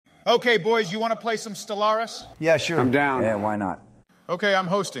Okay, boys, you want to play some Stellaris? Yeah, sure. I'm down. Yeah, why not? Okay, I'm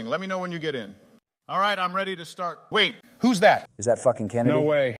hosting. Let me know when you get in. All right, I'm ready to start. Wait, who's that? Is that fucking Kennedy? No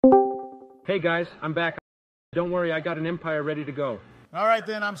way. Hey guys, I'm back. Don't worry, I got an empire ready to go. All right,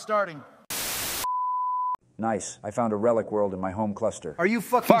 then, I'm starting. Nice. I found a relic world in my home cluster. Are you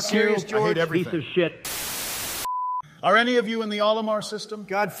fucking Fuck serious, you. George? I hate Piece everything. of shit. Are any of you in the Olimar system?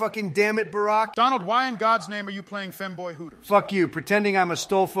 God fucking damn it, Barack. Donald, why in God's name are you playing Femboy Hooters? Fuck you. Pretending I'm a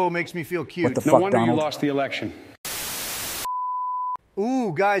Stolfo makes me feel cute. What the No fuck, wonder Donald? you lost the election.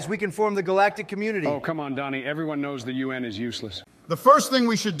 Ooh, guys, we can form the galactic community. Oh, come on, Donnie. Everyone knows the UN is useless. The first thing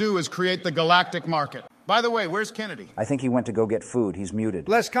we should do is create the galactic market. By the way, where's Kennedy? I think he went to go get food. He's muted.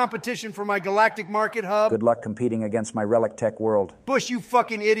 Less competition for my galactic market hub. Good luck competing against my relic tech world. Bush, you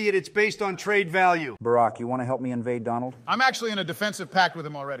fucking idiot. It's based on trade value. Barack, you want to help me invade Donald? I'm actually in a defensive pact with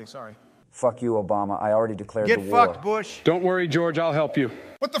him already, sorry. Fuck you, Obama. I already declared Get the war. fucked, Bush. Don't worry, George. I'll help you.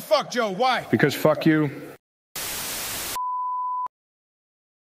 What the fuck, Joe? Why? Because fuck you.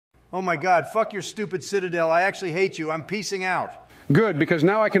 Oh my God, fuck your stupid citadel. I actually hate you. I'm peacing out. Good, because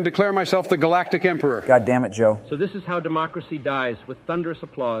now I can declare myself the Galactic Emperor. God damn it, Joe. So this is how democracy dies, with thunderous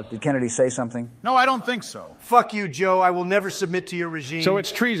applause. Did Kennedy say something? No, I don't think so. Fuck you, Joe. I will never submit to your regime. So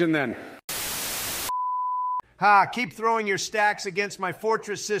it's treason then. Ha, keep throwing your stacks against my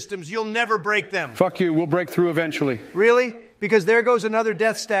fortress systems. You'll never break them. Fuck you. We'll break through eventually. Really? Because there goes another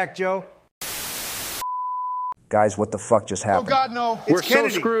death stack, Joe. Guys, what the fuck just Oh, happened? God, no. We're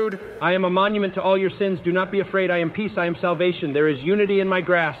Kennedy. so screwed. I am a monument to all your sins. Do not be afraid. I am peace. I am salvation. There is unity in my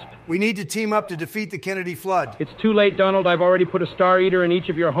grasp. We need to team up to defeat the Kennedy flood. It's too late, Donald. I've already put a Star Eater in each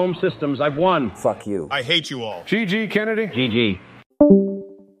of your home systems. I've won. Fuck you. I hate you all. GG, Kennedy. GG.